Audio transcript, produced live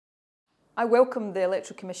I welcome the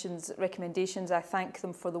Electoral Commission's recommendations. I thank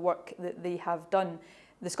them for the work that they have done.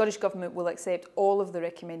 The Scottish Government will accept all of the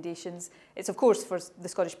recommendations. It's of course for the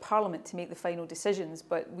Scottish Parliament to make the final decisions,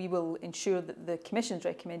 but we will ensure that the Commission's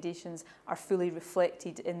recommendations are fully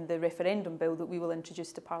reflected in the referendum bill that we will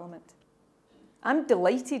introduce to Parliament. I'm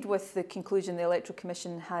delighted with the conclusion the Electoral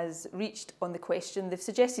Commission has reached on the question. They've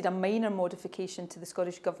suggested a minor modification to the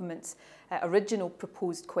Scottish Government's original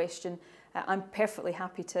proposed question. I'm perfectly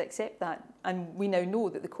happy to accept that, and we now know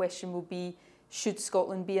that the question will be, should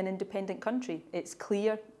Scotland be an independent country? It's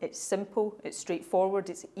clear, it's simple, it's straightforward,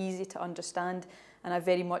 it's easy to understand, and I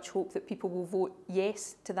very much hope that people will vote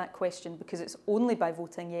yes to that question, because it's only by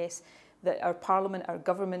voting yes that our Parliament, our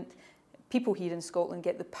government, people here in Scotland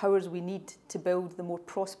get the powers we need to build the more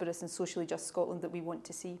prosperous and socially just Scotland that we want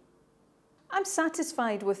to see. I'm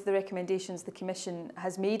satisfied with the recommendations the Commission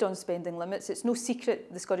has made on spending limits. It's no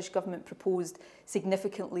secret the Scottish Government proposed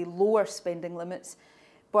significantly lower spending limits,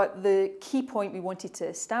 but the key point we wanted to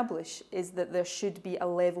establish is that there should be a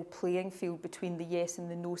level playing field between the yes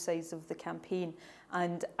and the no sides of the campaign,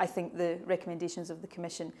 and I think the recommendations of the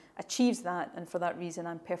Commission achieves that, and for that reason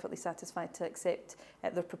I'm perfectly satisfied to accept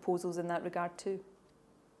their proposals in that regard too.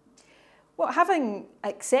 Well, having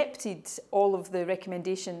accepted all of the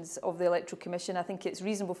recommendations of the Electoral Commission, I think it's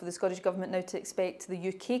reasonable for the Scottish Government now to expect the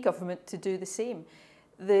UK Government to do the same.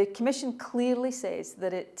 The Commission clearly says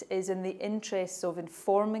that it is in the interests of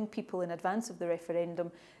informing people in advance of the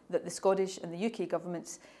referendum that the Scottish and the UK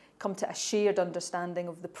governments come to a shared understanding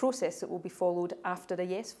of the process that will be followed after a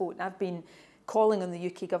yes vote. I've been calling on the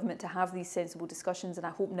UK Government to have these sensible discussions, and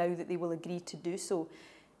I hope now that they will agree to do so.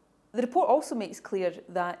 The report also makes clear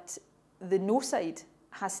that the no side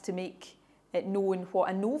has to make it known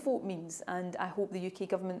what a no vote means, and I hope the UK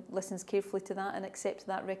Government listens carefully to that and accepts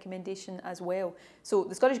that recommendation as well. So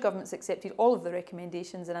the Scottish Government's accepted all of the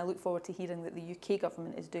recommendations, and I look forward to hearing that the UK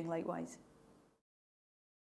Government is doing likewise.